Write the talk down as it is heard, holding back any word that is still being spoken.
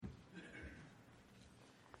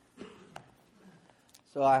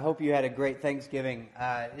So I hope you had a great Thanksgiving.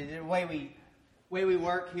 The way we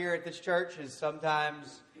work here at this church is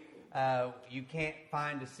sometimes you can't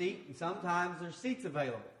find a seat, and sometimes there's seats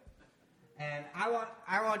available. And I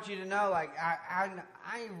want you to know, like I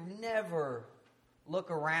never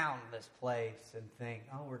look around this place and think,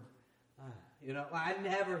 oh, I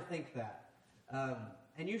never think that,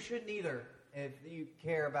 and you shouldn't either if you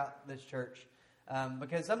care about this church,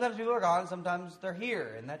 because sometimes people are gone, sometimes they're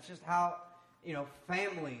here, and that's just how.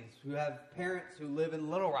 Families who have parents who live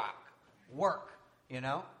in Little Rock work,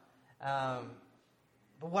 But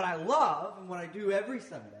what I love and what I do every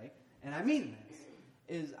Sunday, and I mean this,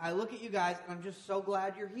 is I look at you guys and I'm just so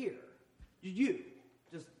glad you're here. The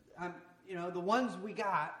ones we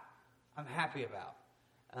got, I'm happy about.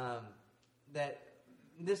 That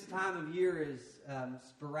this time of year is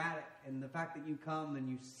sporadic, and the fact that you come and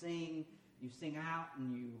you sing out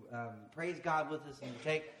and you praise God with us and you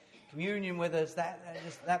take communion with us,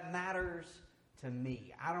 that matters to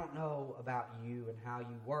me. I don't know about you and how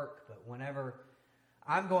you work, but whenever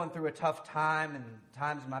I'm going through a tough time and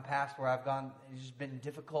times in my past where it's just been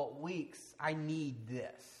difficult weeks, I need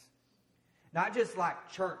this. Not just like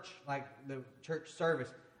church, like the church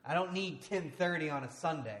service. I don't need 10:30 on a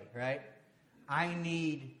Sunday, right? I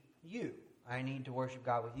need you. I need to worship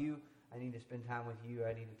God with you. I need to spend time with you.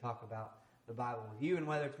 I need to talk about the Bible with you, and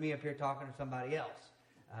whether it's me up here talking to somebody else.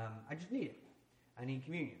 I just need it. I need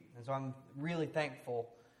communion. And so I'm really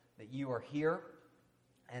thankful that you are here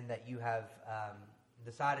and that you have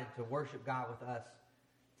decided to worship God with us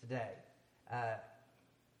today.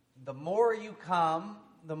 The more you come,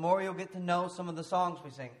 the more you'll get to know some of the songs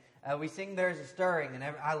we sing. We sing There's a Stirring, and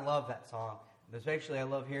I love that song. Especially I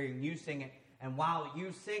love hearing you sing it. And while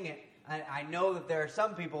you sing it, I know that there are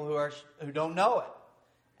some people who don't know it.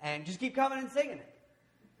 And just keep coming and singing it.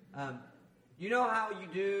 You know how you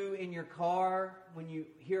do in your car when you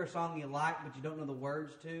hear a song you like but you don't know the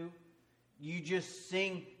words to? You just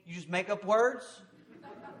sing, you just make up words.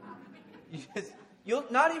 You'll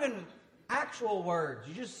not even actual words.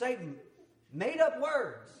 You just say made up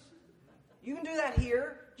words. You can do that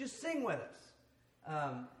here. Just sing with us.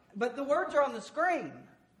 But the words are on the screen,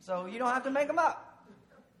 so you don't have to make them up.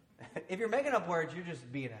 If you're making up words, you're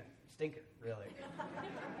just being a stinker, really.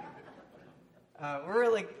 We're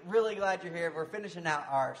really, really glad you're here. We're finishing out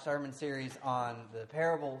our sermon series on the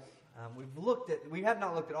parables. We have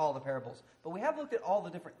not looked at all the parables, but we have looked at all the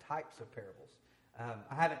different types of parables.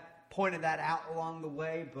 I haven't pointed that out along the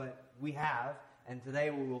way, but we have. And today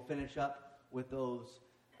we will finish up with those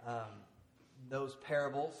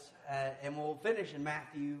parables, and we'll finish in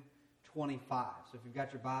Matthew 25. So if you've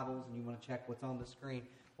got your Bibles and you want to check what's on the screen,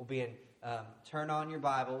 we'll be in. Turn on your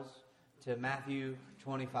Bibles to Matthew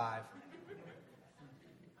 25.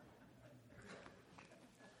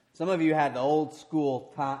 Some of you had the old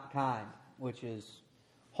school kind, which is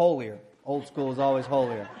holier. Old school is always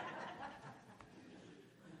holier.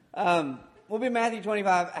 We'll be in Matthew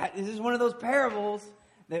 25. This is one of those parables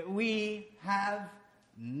that we have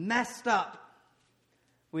messed up.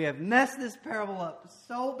 We have messed this parable up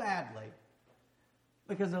so badly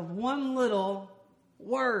because of one little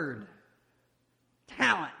word.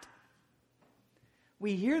 Talent.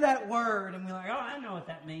 We hear that word and we're like, oh, I know what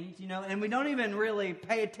that means, and we don't even really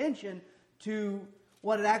pay attention to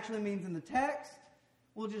what it actually means in the text.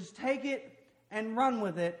 We'll just take it and run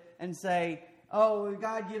with it and say, oh,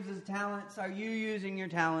 God gives us talents. Are you using your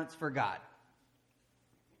talents for God?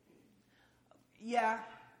 Yeah,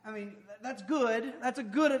 that's good. That's a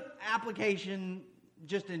good application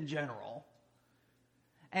just in general.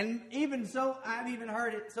 And even so, I've even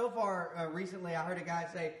heard it so far recently. I heard a guy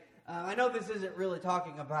say, I know this isn't really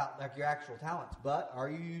talking about like your actual talents, but are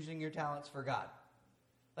you using your talents for God?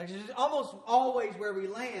 Like it's almost always where we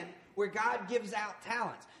land, where God gives out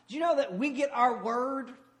talents. Do you know that we get our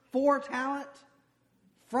word for talent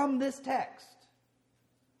from this text?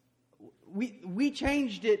 We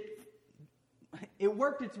changed it. It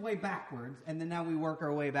worked its way backwards, and then now we work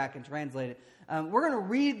our way back and translate it. We're going to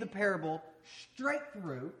read the parable straight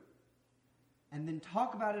through, and then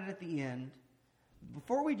talk about it at the end.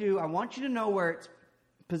 Before we do, I want you to know where it's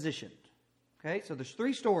positioned. Okay, so there's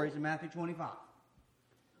 3 stories in Matthew 25.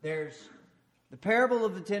 There's the parable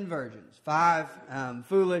of the 10 virgins. 5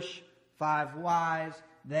 foolish, 5 wise.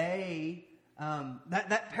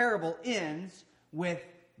 That parable ends with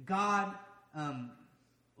God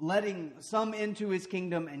letting some into his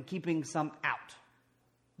kingdom and keeping some out.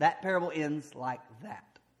 That parable ends like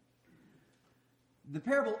that. The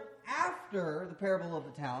parable after the parable of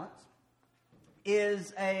the talents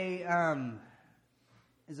is a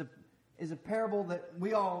parable that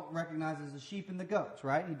we all recognize as the sheep and the goats,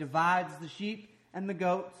 right? He divides the sheep and the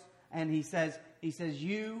goats, and he says,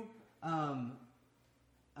 you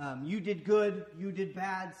did good, you did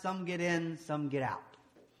bad, some get in, some get out.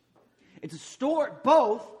 It's a story,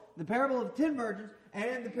 both the parable of the 10 virgins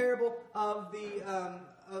and the parable of the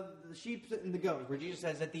sheep and the goats, where Jesus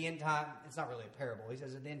says at the end time, it's not really a parable, he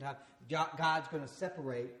says at the end time, God's going to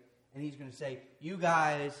separate, and he's going to say, you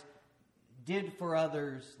guys did for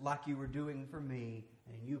others like you were doing for me,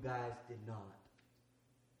 and you guys did not.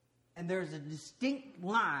 And there's a distinct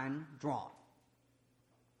line drawn.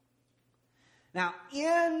 Now,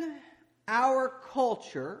 in our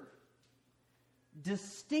culture,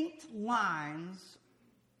 distinct lines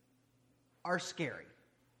are scary.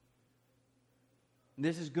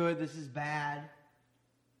 This is good, this is bad.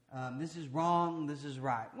 This is wrong, this is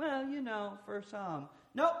right. Well, for some.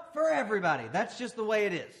 Nope, for everybody. That's just the way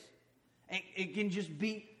it is. It can just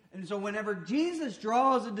be. And so whenever Jesus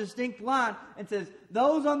draws a distinct line and says,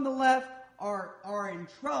 those on the left are in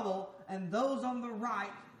trouble, and those on the right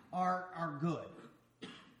are good.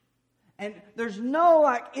 And there's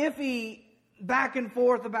no iffy back and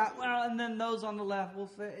forth about, and then those on the left will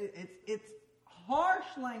say, it's harsh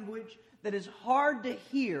language that is hard to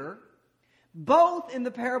hear, both in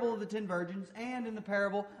the parable of the 10 virgins and in the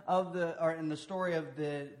parable in the story of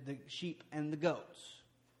the sheep and the goats.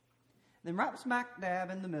 Then right smack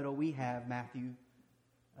dab in the middle, we have Matthew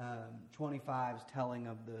 25's telling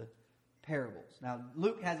of the parables. Now,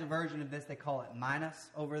 Luke has a version of this. They call it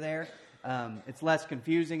minus over there. It's less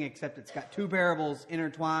confusing, except it's got 2 parables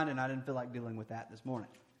intertwined, and I didn't feel like dealing with that this morning.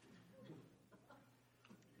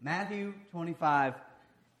 Matthew 25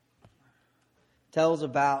 tells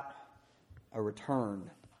about a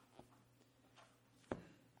return.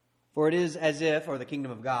 For it is as if, or the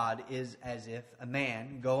kingdom of God is as if, a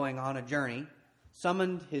man going on a journey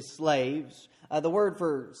summoned his slaves. The word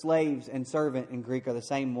for slaves and servant in Greek are the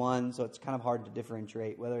same one, so it's kind of hard to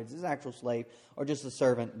differentiate whether it's his actual slave or just a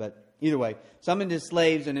servant, but either way. Summoned his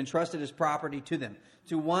slaves and entrusted his property to them.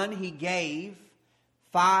 To one he gave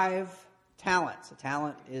 5 talents. A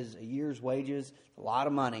talent is a year's wages, a lot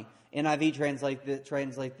of money. NIV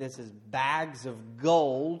translate this as bags of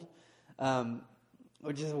gold,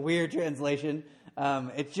 which is a weird translation.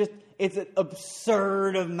 It's an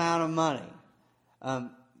absurd amount of money.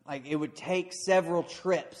 It would take several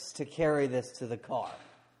trips to carry this to the car.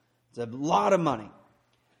 It's a lot of money.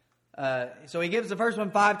 So he gives the first one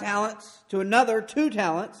 5 talents, to another 2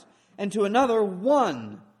 talents, and to another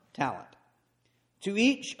 1 talent. To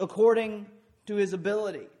each according to his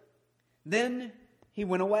ability. Then he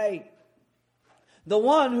went away. The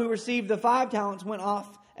one who received the 5 talents went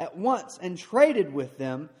off at once and traded with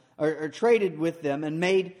them and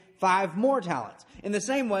made 5 more talents. In the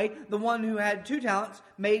same way, the one who had 2 talents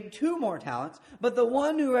made 2 more talents. But the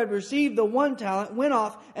one who had received the 1 talent went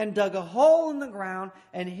off and dug a hole in the ground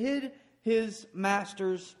and hid his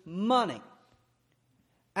master's money.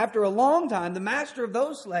 After a long time, the master of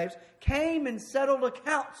those slaves came and settled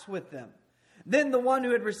accounts with them. Then the one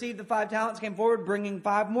who had received the 5 talents came forward, bringing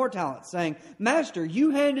 5 more talents, saying, Master,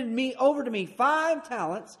 you handed over to me 5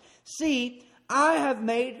 talents. See, I have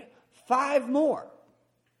made 5 more.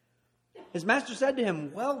 His master said to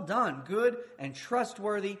him, Well done, good and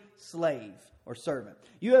trustworthy slave or servant.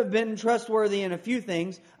 You have been trustworthy in a few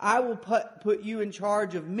things. I will put you in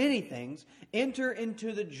charge of many things. Enter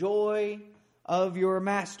into the joy of your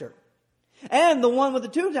master. And the one with the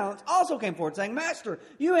 2 talents also came forward, saying, Master,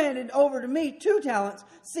 you handed over to me 2 talents.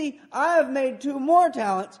 See, I have made 2 more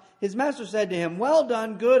talents. His master said to him, Well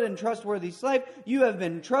done, good and trustworthy slave. You have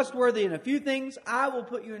been trustworthy in a few things. I will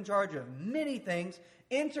put you in charge of many things.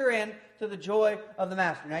 Enter in to the joy of the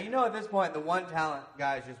master. Now, at this point, the 1 talent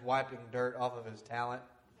guy is just wiping dirt off of his talent.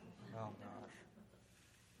 Oh, gosh.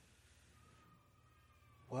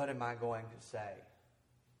 What am I going to say?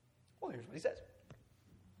 Well, here's what he says.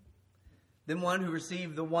 Then one who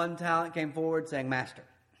received the 1 talent came forward, saying, Master,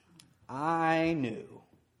 I knew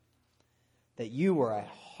that you were a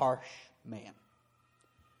harsh man,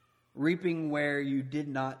 reaping where you did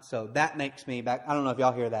not sow. That makes me back. I don't know if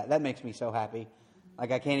y'all hear that. That makes me so happy. I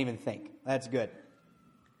can't even think. That's good.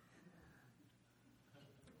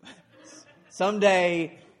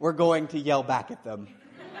 Someday we're going to yell back at them.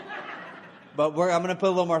 But I'm going to put a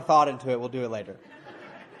little more thought into it. We'll do it later.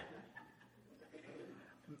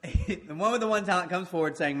 The one with the 1 talent comes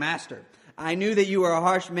forward saying, Master, I knew that you were a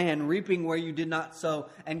harsh man, reaping where you did not sow,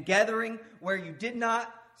 and gathering where you did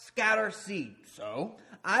not scatter seed. So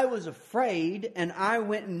I was afraid, and I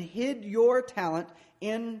went and hid your talent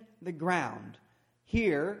in the ground.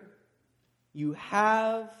 Here you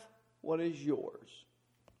have what is yours.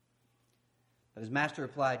 But his master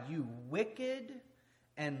replied, You wicked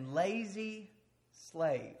and lazy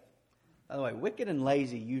slave. By the way, wicked and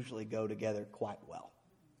lazy usually go together quite well.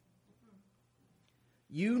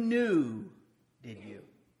 You knew, did you,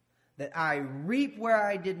 that I reap where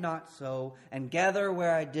I did not sow and gather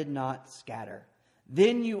where I did not scatter.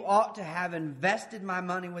 Then you ought to have invested my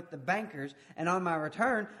money with the bankers, and on my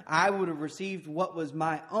return I would have received what was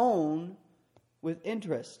my own with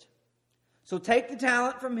interest. So take the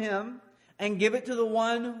talent from him and give it to the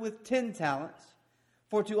one with 10 talents.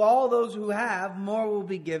 For to all those who have, more will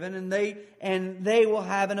be given, and they will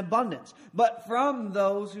have an abundance. But from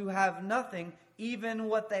those who have nothing, even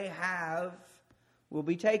what they have will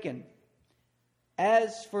be taken.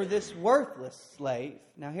 As for this worthless slave,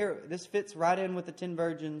 now here, this fits right in with the 10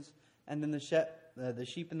 virgins and then the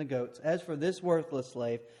sheep and the goats. As for this worthless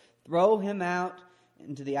slave, throw him out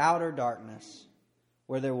into the outer darkness,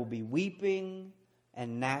 where there will be weeping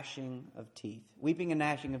and gnashing of teeth. Weeping and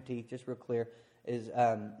gnashing of teeth, just real clear, is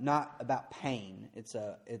not about pain.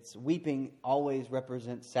 It's weeping always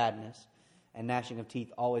represents sadness, and gnashing of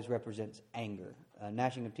teeth always represents anger.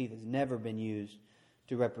 Gnashing of teeth has never been used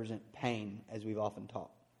to represent pain, as we've often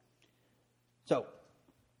taught. So,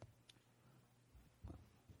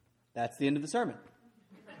 that's the end of the sermon.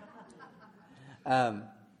 We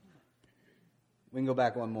can go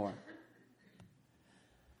back one more.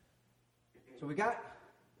 So we got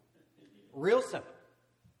real simple.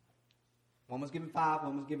 One was given 5,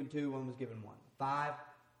 one was given 2, one was given 1. 5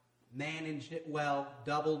 managed it well,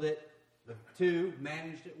 doubled it. The 2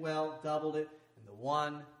 managed it well, doubled it. And the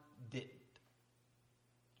 1 didn't.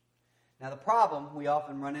 Now the problem we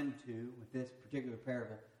often run into with this particular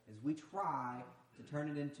parable is we try to turn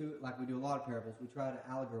it into, like we do a lot of parables, we try to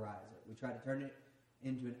allegorize it. We try to turn it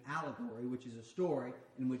into an allegory, which is a story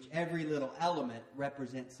in which every little element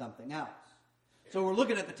represents something else. So we're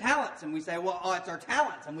looking at the talents, and we say, "Well, it's our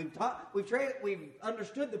talents," and we've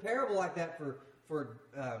understood the parable like that for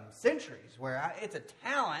centuries, where it's a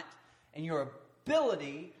talent and your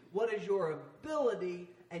ability. What is your ability?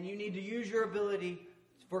 And you need to use your ability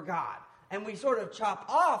for God. And we sort of chop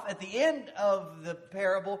off at the end of the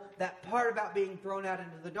parable that part about being thrown out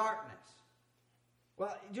into the darkness.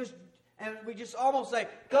 Well, we just almost say,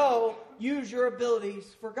 "Go use your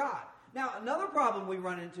abilities for God." Now, another problem we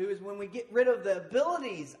run into is when we get rid of the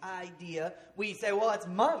abilities idea, we say, well, it's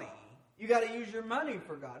money. You got to use your money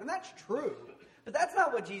for God. And that's true. But that's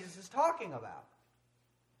not what Jesus is talking about.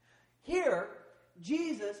 Here,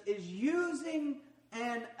 Jesus is using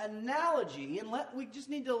an analogy, and we just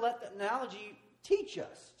need to let the analogy teach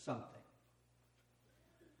us something.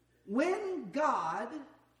 When God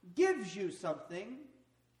gives you something,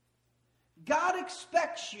 God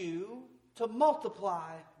expects you to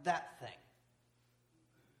multiply that thing.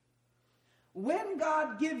 When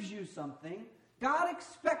God gives you something, God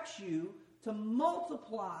expects you to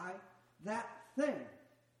multiply that thing.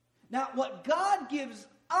 Now, what God gives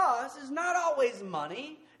us is not always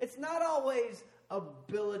money. It's not always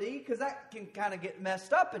ability, because that can kind of get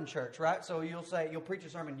messed up in church, right? So you'll preach a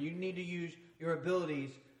sermon, you need to use your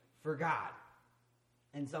abilities for God.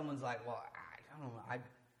 And someone's like, well, I don't know,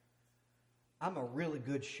 I'm a really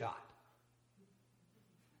good shot.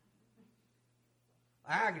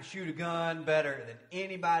 I can shoot a gun better than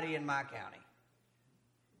anybody in my county.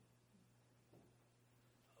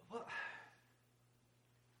 Well,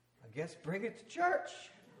 I guess bring it to church.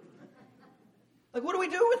 Like, what do we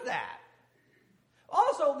do with that?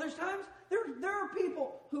 Also, there's times, there are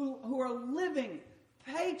people who are living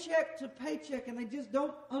paycheck to paycheck, and they just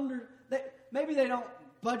don't maybe they don't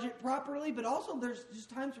budget properly, but also there's just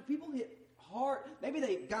times where people hit hard. Maybe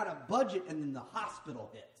they got a budget and then the hospital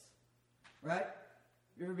hits, right?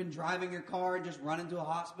 You ever been driving your car and just run into a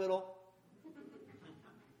hospital?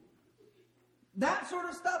 That sort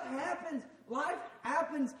of stuff happens. Life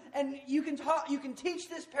happens, and you can teach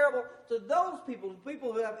this parable to those people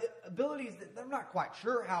who have abilities that they're not quite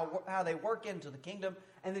sure how they work into the kingdom,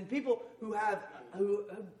 and then people who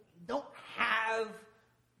don't have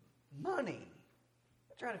money.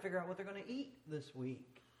 They're trying to figure out what they're going to eat this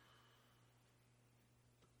week.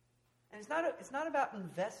 And it's not about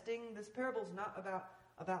investing. This parable is not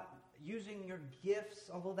about using your gifts,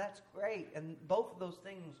 although that's great, and both of those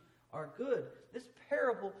things are good. This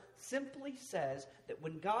parable simply says that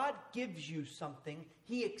when God gives you something,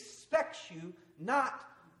 He expects you not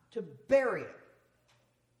to bury it.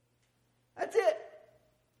 That's it.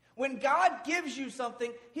 When God gives you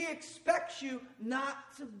something, He expects you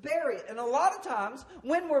not to bury it. And a lot of times,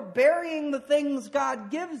 when we're burying the things God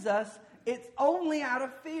gives us, it's only out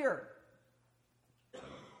of fear.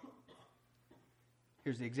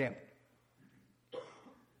 Here's the example.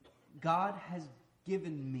 God has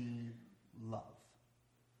given me love.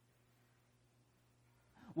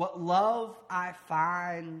 What love I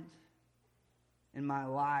find in my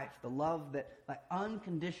life, the love that, like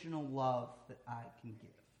unconditional love that I can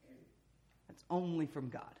give, that's only from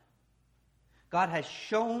God. God has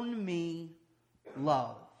shown me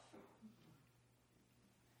love.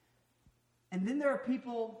 And then there are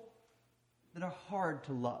people that are hard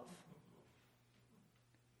to love.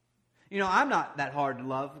 You know, I'm not that hard to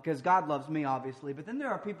love because God loves me, obviously. But then there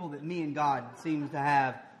are people that me and God seems to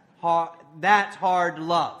have that's hard to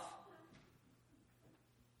love.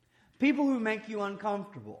 People who make you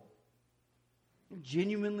uncomfortable.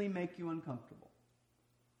 Genuinely make you uncomfortable.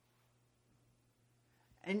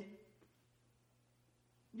 And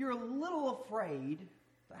you're a little afraid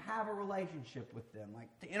to have a relationship with them, like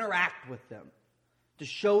to interact with them, to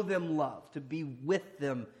show them love, to be with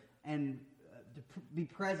them and to be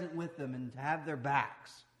present with them and to have their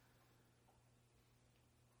backs.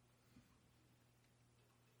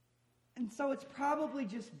 And so it's probably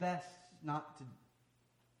just best not to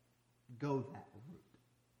go that route.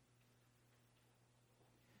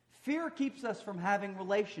 Fear keeps us from having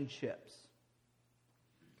relationships.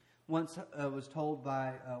 Once I was told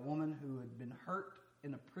by a woman who had been hurt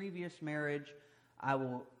in a previous marriage, I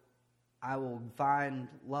will find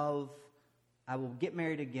love. I will get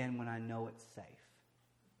married again when I know it's safe.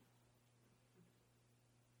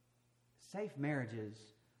 Safe marriages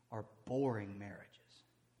are boring marriages.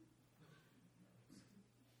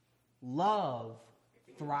 Love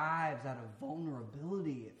thrives out of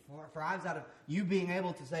vulnerability. It thrives out of you being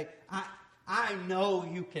able to say, I know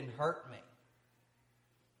you can hurt me.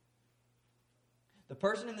 The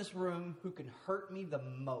person in this room who can hurt me the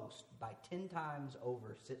most by 10 times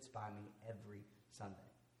over sits by me every Sunday.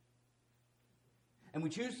 And we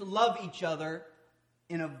choose to love each other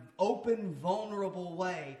in an open, vulnerable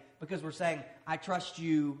way because we're saying, I trust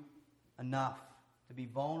you enough to be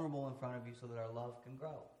vulnerable in front of you so that our love can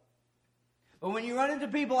grow. But when you run into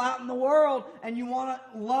people out in the world and you want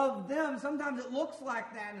to love them, sometimes it looks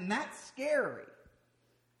like that, and that's scary.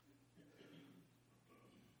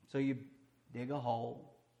 So you dig a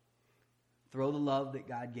hole, throw the love that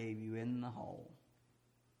God gave you in the hole,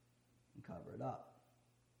 and cover it up.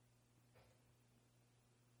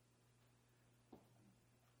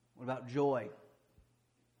 What about joy?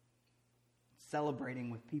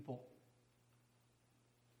 Celebrating with people.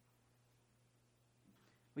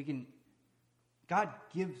 God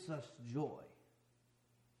gives us joy.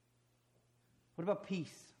 What about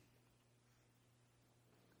peace?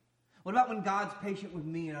 What about when God's patient with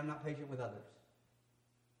me and I'm not patient with others?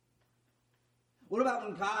 What about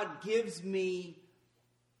when God gives me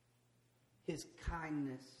His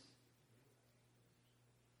kindness?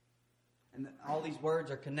 And all these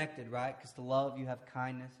words are connected, right? Because to love you have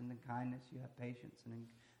kindness, and in kindness you have patience, and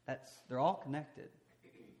they're all connected.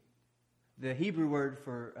 The Hebrew word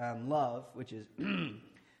for love, which is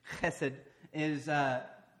chesed, is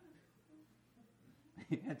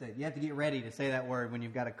you have to get ready to say that word when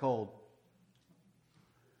you've got a cold.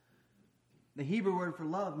 The Hebrew word for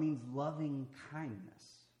love means loving kindness.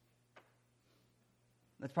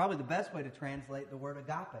 That's probably the best way to translate the word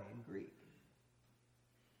agape in Greek.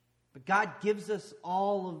 But God gives us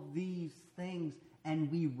all of these things, and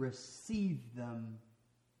we receive them.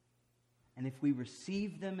 And if we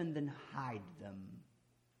receive them and then hide them,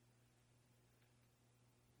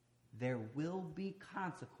 there will be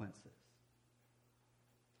consequences.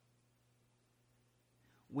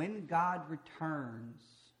 When God returns,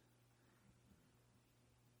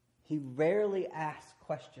 He rarely asks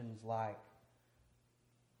questions like,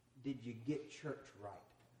 did you get church right?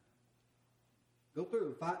 Go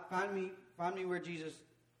through. Find me where Jesus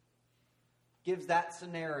gives that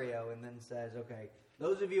scenario and then says, okay,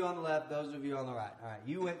 those of you on the left, those of you on the right. All right,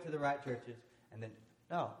 you went to the right churches. And then,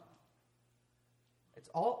 no. It's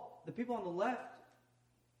all, the people on the left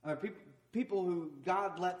are people who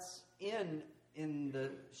God lets in the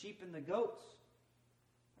sheep and the goats.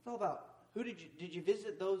 It's all about, did you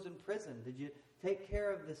visit those in prison? Did you take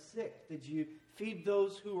care of the sick? Did you feed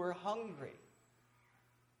those who were hungry?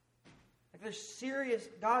 Like, there's serious,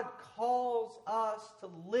 God calls us to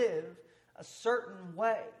live a certain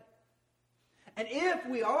way. And if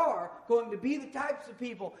we are going to be the types of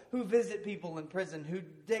people who visit people in prison, who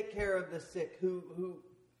take care of the sick, who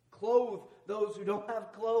clothe those who don't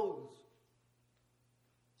have clothes.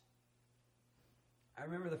 I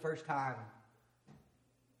remember the first time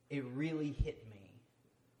it really hit me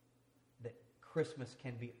that Christmas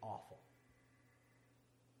can be awful.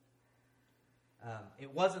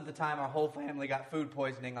 It wasn't the time our whole family got food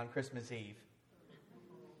poisoning on Christmas Eve.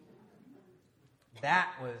 That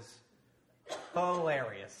was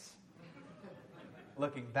hilarious,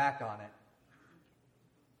 looking back on it.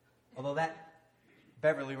 Although that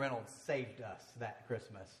Beverly Reynolds saved us that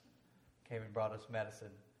Christmas. Came and brought us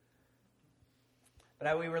medicine.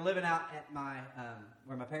 But we were living out at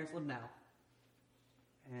where my parents live now.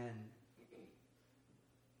 And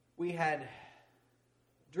we had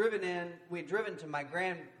driven to my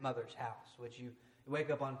grandmother's house, which you wake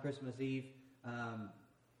up on Christmas Eve,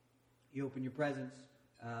 you open your presents,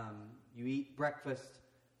 you eat breakfast,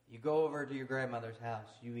 you go over to your grandmother's house,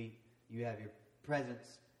 you have your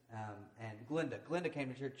presents, and Glenda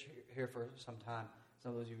came to church here for some time.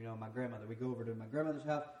 Some of those of you know my grandmother. We go over to my grandmother's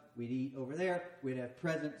house, we'd eat over there, we'd have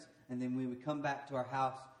presents, and then we would come back to our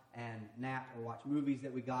house and nap or watch movies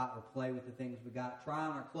that we got or play with the things we got, try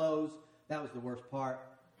on our clothes. That was the worst part.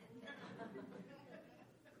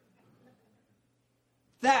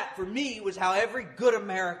 That, for me, was how every good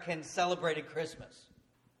American celebrated Christmas.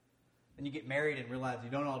 And you get married and realize you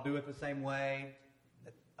don't all do it the same way,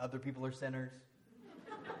 that other people are sinners.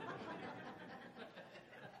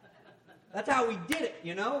 That's how we did it,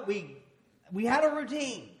 you know? We had a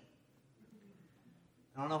routine.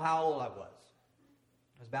 I don't know how old I was.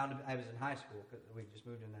 I was in high school because we just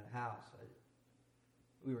moved in that house.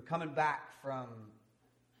 We were coming back from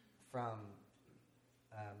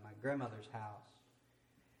my grandmother's house,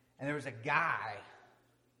 and there was a guy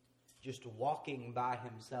just walking by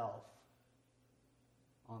himself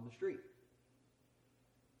on the street.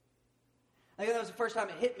 I think that was the first time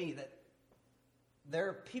it hit me that there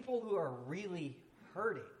are people who are really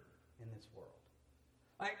hurting in this world.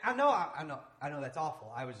 Like, I know that's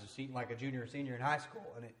awful. I was just like a junior or senior in high school,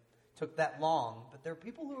 and it took that long. But there are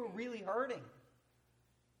people who are really hurting.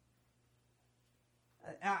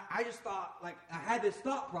 And I just thought, like, I had this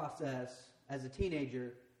thought process as a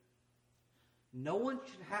teenager. No one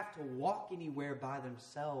should have to walk anywhere by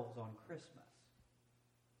themselves on Christmas.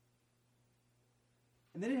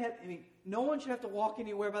 And then no one should have to walk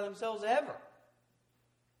anywhere by themselves ever.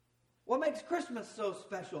 What makes Christmas so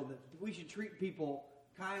special that we should treat people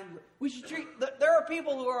kindly? There are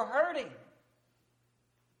people who are hurting.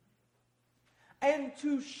 And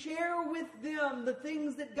to share with them the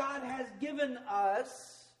things that God has given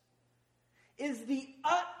us is the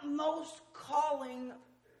utmost calling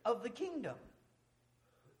of the kingdom.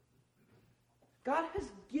 God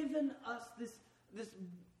has given us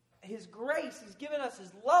His grace. He's given us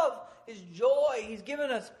His love, His joy.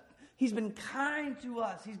 He's been kind to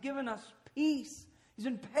us. He's given us peace. He's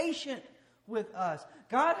been patient with us.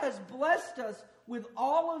 God has blessed us with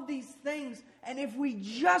all of these things, and if we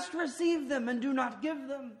just receive them and do not give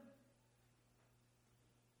them,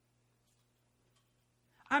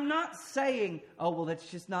 I'm not saying,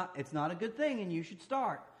 it's not a good thing and you should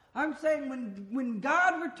start. I'm saying when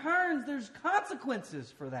God returns, there's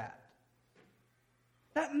consequences for that.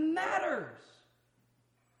 That matters.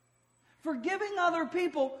 Forgiving other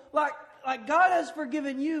people like God has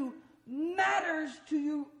forgiven you matters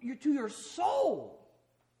to your soul.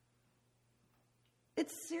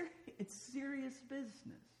 It's serious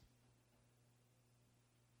business.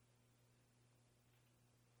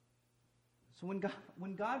 So when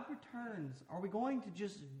God returns, are we going to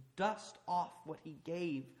just dust off what He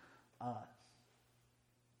gave us?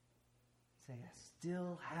 Say, I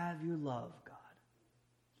still have your love, God.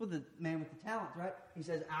 That's what the man with the talents, right? He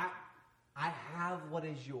says, I have what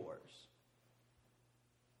is yours.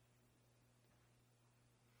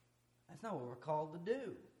 That's not what we're called to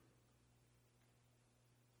do.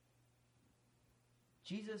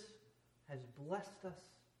 Jesus has blessed us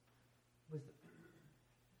with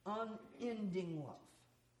unending love.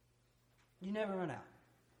 You never run out.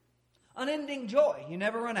 Unending joy. You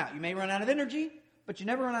never run out. You may run out of energy, but you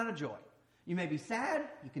never run out of joy. You may be sad.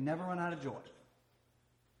 You can never run out of joy.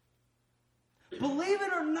 Believe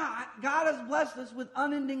it or not, God has blessed us with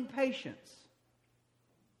unending patience.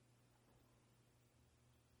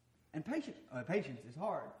 And patience is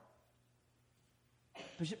hard.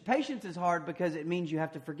 Patience is hard because it means you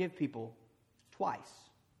have to forgive people twice.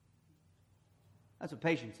 That's what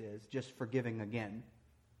patience is, just forgiving again.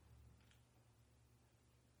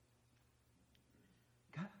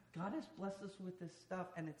 God has blessed us with this stuff,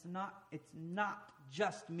 and it's not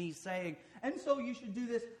just me saying, and so you should do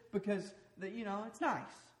this because it's nice.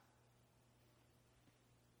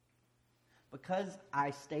 Because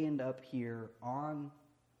I stand up here on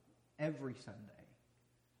every Sunday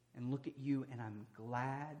and look at you, and I'm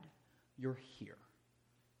glad you're here.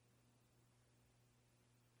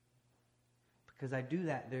 Because I do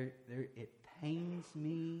that, it pains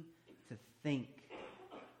me to think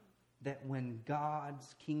that when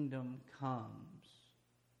God's kingdom comes,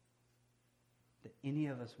 that any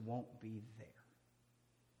of us won't be there.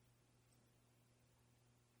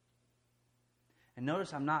 And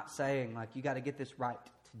notice I'm not saying, like, you got to get this right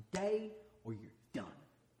today or you're done.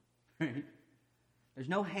 Right? There's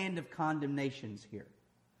no hand of condemnations here.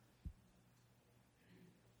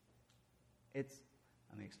 Let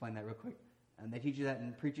me explain that real quick. And they teach you that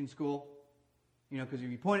in preaching school. You know, because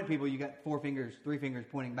if you point at people, you got 3 fingers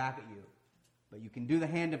pointing back at you. But you can do the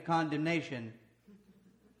hand of condemnation.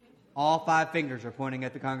 All 5 fingers are pointing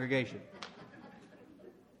at the congregation.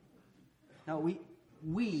 Now,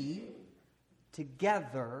 we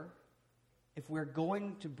together, if we're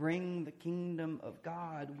going to bring the kingdom of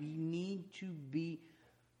God, we need to be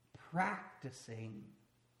practicing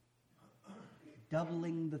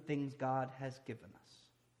doubling the things God has given us,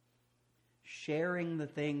 sharing the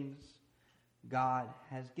things God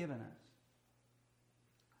has given us.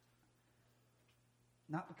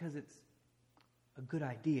 Not because it's a good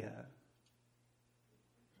idea,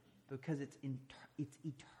 but because it's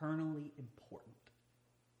eternally important.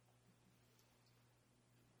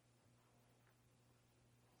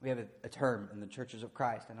 We have a term in the churches of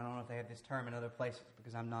Christ, and I don't know if they have this term in other places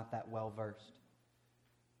because I'm not that well versed.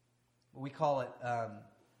 We call it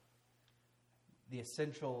the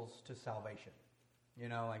essentials to salvation. You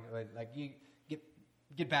know, like you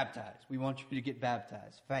get baptized. We want you to get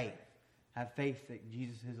baptized. Faith. Have faith that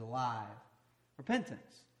Jesus is alive.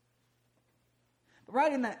 Repentance. But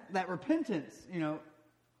right in that repentance, you know,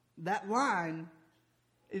 that line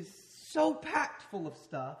is so packed full of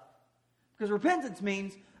stuff. Because repentance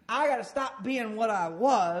means I got to stop being what I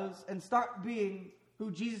was and start being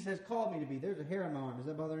who Jesus has called me to be. There's a hair on my arm. Does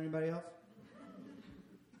that bother anybody else?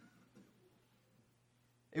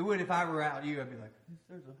 It would if I were out you. I'd be like,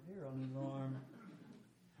 there's a hair on his arm.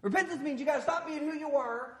 Repentance means you got to stop being who you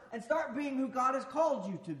were and start being who God has called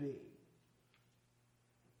you to be.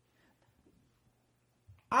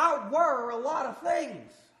 I were a lot of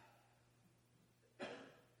things.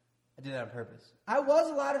 I did that on purpose. I was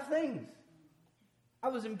a lot of things. I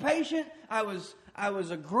was impatient. I was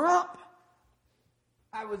a grump.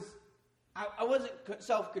 I wasn't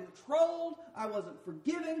self-controlled. I wasn't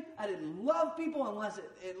forgiving. I didn't love people unless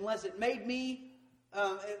it made me,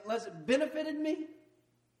 unless it benefited me.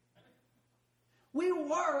 We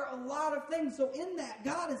were a lot of things. So in that,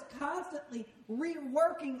 God is constantly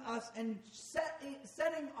reworking us and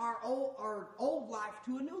setting our old life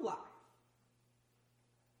to a new life.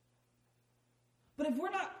 But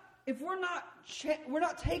if we're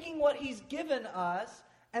not taking what He's given us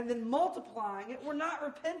and then multiplying it, we're not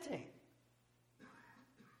repenting.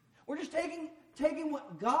 We're just taking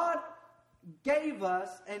what God gave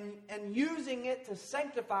us and using it to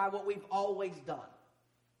sanctify what we've always done.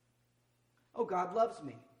 Oh, God loves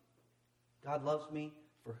me. God loves me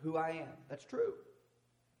for who I am. That's true.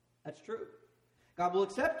 That's true. God will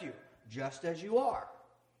accept you just as you are.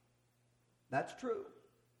 That's true.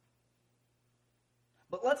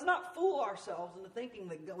 But let's not fool ourselves into thinking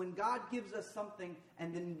that when God gives us something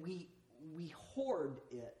and then we hoard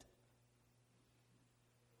it,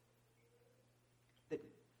 that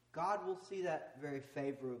God will see that very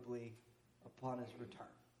favorably upon His return.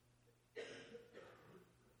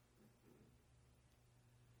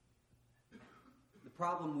 The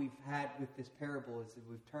problem we've had with this parable is that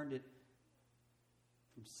we've turned it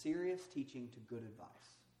from serious teaching to good advice.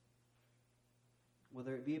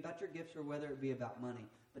 Whether it be about your gifts or whether it be about money.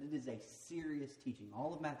 But it is a serious teaching.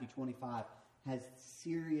 All of Matthew 25 has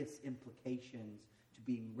serious implications to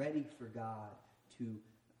being ready for God, to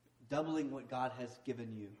doubling what God has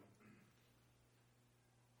given you.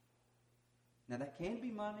 Now that can be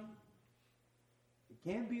money. It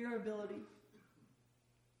can be your abilities.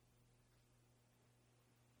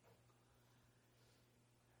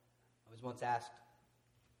 I was once asked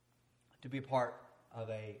to be a part of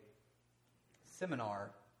a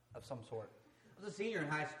seminar of some sort. I was a senior in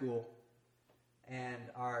high school,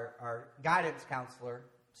 and our guidance counselor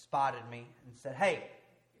spotted me and said, "Hey,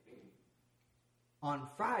 on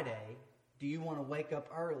Friday, do you want to wake up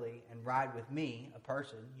early and ride with me, a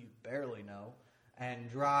person you barely know,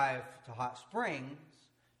 and drive to Hot Springs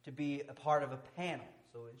to be a part of a panel?"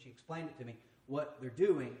 So when she explained it to me, what they're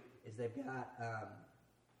doing is they've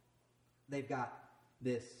got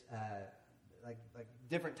this like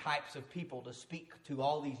different types of people to speak to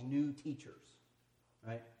all these new teachers,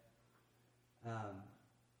 right?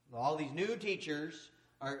 All these new teachers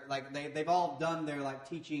are like they've all done their like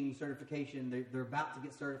teaching certification. They're about to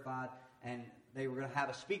get certified, and they were going to have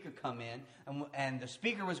a speaker come in, and the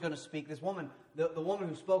speaker was going to speak. This woman, the woman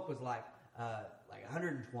who spoke was like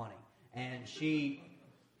 120, and she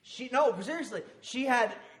no, seriously,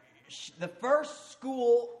 the first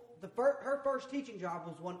school. Her first teaching job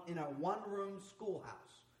was in a one-room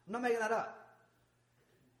schoolhouse. I'm not making that up.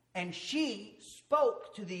 And she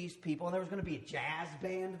spoke to these people, and there was going to be a jazz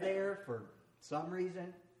band there for some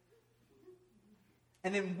reason.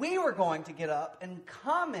 And then we were going to get up and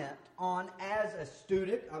comment on, as a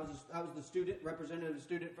student, I was the student, representative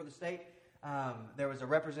student for the state. There was a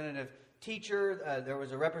representative teacher, there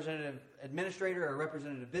was a representative administrator, a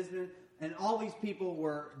representative business, and all these people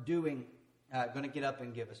were going to get up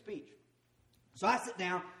and give a speech. So I sit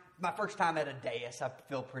down. My first time at a dais, I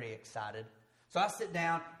feel pretty excited. So I sit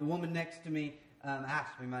down. The woman next to me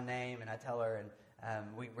asks me my name, and I tell her, and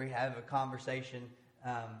we have a conversation.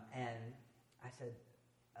 And I said,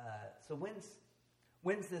 so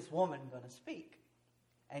when's this woman going to speak?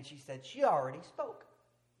 And she said, she already spoke.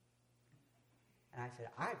 And I said,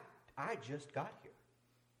 I just got here.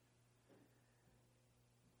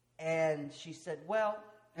 And she said, well,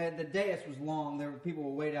 and the dais was long. People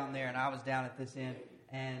were way down there, and I was down at this end.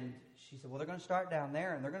 And she said, well, they're going to start down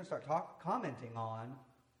there, and they're going to start commenting on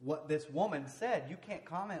what this woman said. You can't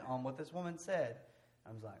comment on what this woman said.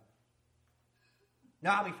 I was like, no,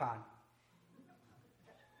 I'll be fine.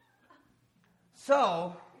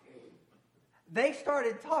 So they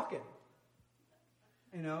started talking,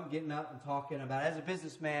 getting up and talking about, as a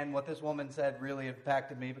businessman, what this woman said really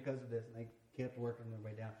impacted me because of this. And they kept working their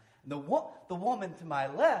way down. The woman to my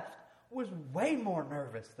left was way more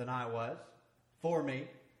nervous than I was for me.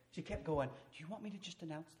 She kept going, do you want me to just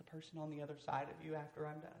announce the person on the other side of you after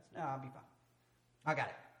I'm done? I said, no, I'll be fine. I got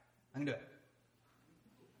it. I can do it.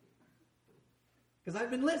 Because I've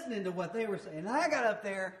been listening to what they were saying. And I got up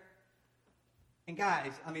there. And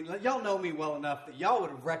guys, y'all know me well enough that y'all would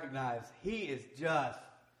have recognized he is just,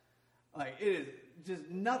 it is just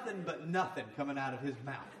nothing but nothing coming out of his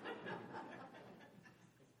mouth.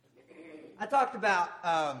 I talked about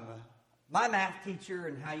my math teacher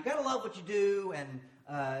and how you got to love what you do. And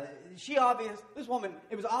this woman,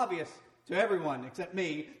 it was obvious to everyone except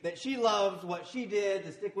me that she loved what she did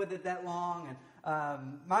to stick with it that long.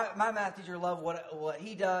 And my math teacher loved what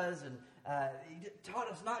he does. And he taught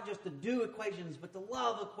us not just to do equations, but to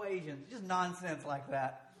love equations. Just nonsense like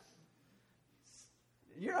that.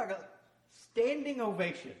 You're not going to... Standing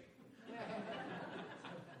ovation.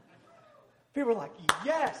 People were like,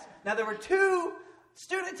 yes. Now, there were two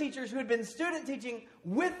student teachers who had been student teaching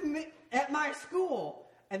with me at my school,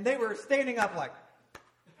 and they were standing up like...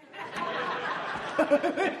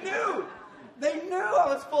 They knew I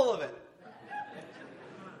was full of it.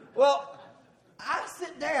 Well, I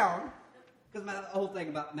sit down... Because my whole thing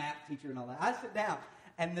about math teacher and all that. I sit down,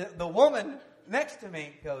 and the woman next to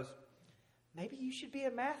me goes, maybe you should be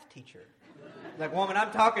a math teacher. Like, woman,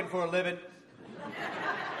 I'm talking for a living.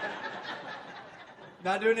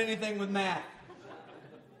 Not doing anything with math.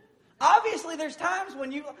 Obviously, there's times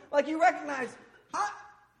when you recognize,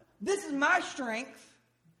 this is my strength.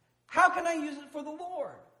 How can I use it for the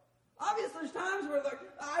Lord? Obviously, there's times where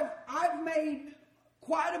I've made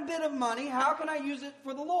quite a bit of money. How can I use it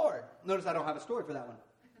for the Lord? Notice I don't have a story for that one.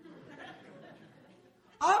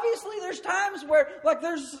 Obviously, there's times where,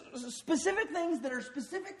 there's specific things that are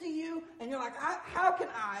specific to you, and you're like, how can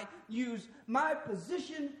I use my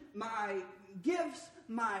position, my gifts,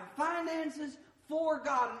 my finances for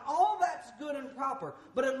God? And all that's good and proper.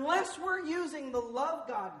 But unless we're using the love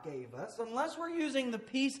God gave us, unless we're using the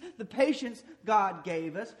peace, the patience God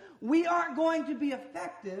gave us, we aren't going to be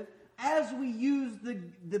effective as we use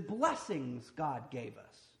the blessings God gave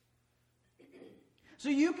us. So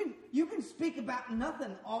you can speak about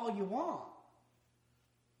nothing all you want.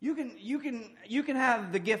 You can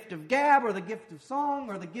have the gift of gab or the gift of song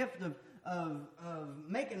or the gift of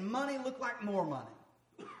making money look like more money.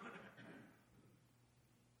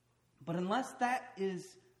 But unless that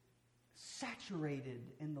is saturated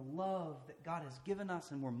in the love that God has given us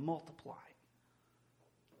and we're multiplied,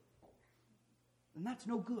 then that's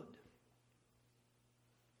no good.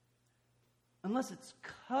 Unless it's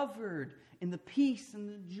covered in the peace and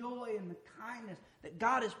the joy and the kindness that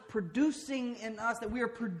God is producing in us, that we are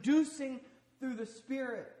producing through the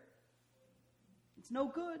Spirit, it's no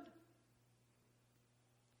good.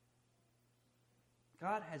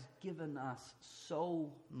 God has given us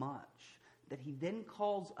so much that He then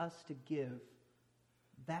calls us to give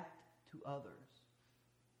that to others.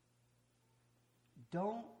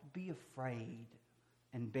 Don't be afraid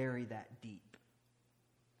and bury that deep.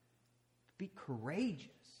 Be courageous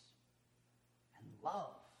and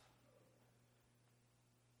love.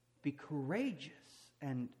 Be courageous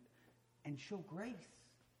and show grace.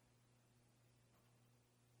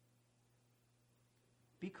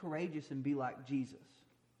 Be courageous and be like Jesus,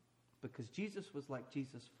 because Jesus was like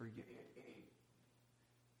Jesus for you.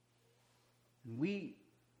 And we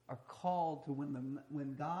are called to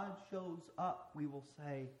when God shows up, we will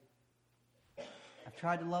say, I've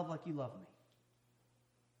tried to love like you love me.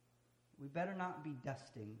 We better not be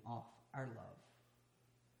dusting off our love.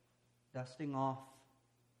 Dusting off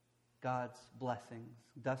God's blessings.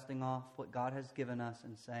 Dusting off what God has given us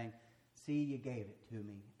and saying, see, you gave it to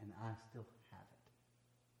me and I still have it.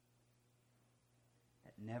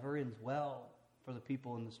 That never ends well for the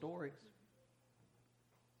people in the stories.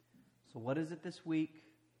 So what is it this week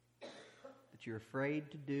that you're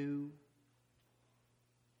afraid to do?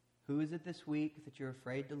 Who is it this week that you're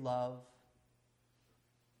afraid to love?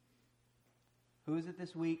 Who is it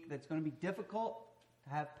this week that's going to be difficult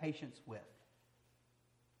to have patience with?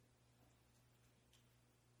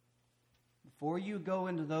 Before you go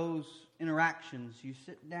into those interactions, you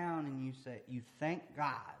sit down and you say, you thank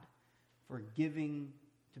God for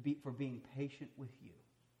for being patient with you.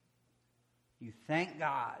 You thank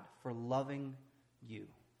God for loving you.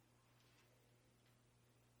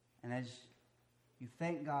 And as you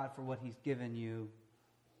thank God for what He's given you,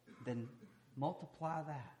 then multiply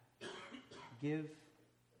that. Give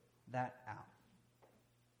that out.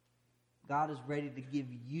 God is ready to give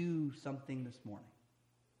you something this morning.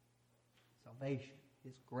 Salvation,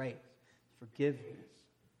 His grace, His forgiveness.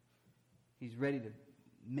 He's ready to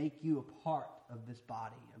make you a part of this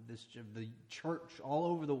body, of the church all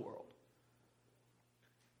over the world.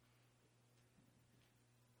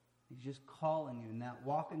 He's just calling you, and that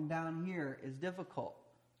walking down here is difficult.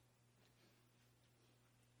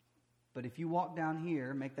 But if you walk down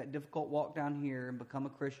here, make that difficult walk down here and become a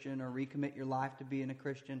Christian or recommit your life to being a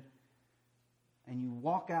Christian, and you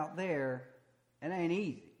walk out there, it ain't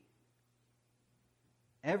easy.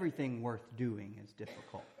 Everything worth doing is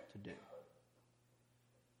difficult to do.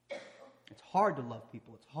 It's hard to love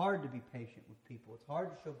people. It's hard to be patient with people. It's hard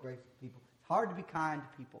to show grace to people. It's hard to be kind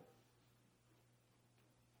to people.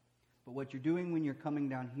 But what you're doing when you're coming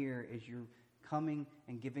down here is you're coming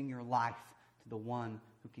and giving your life to the one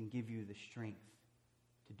who can give you the strength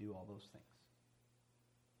to do all those things.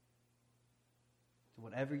 So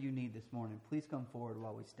whatever you need this morning, please come forward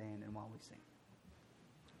while we stand and while we sing.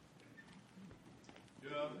 You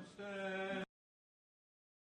understand?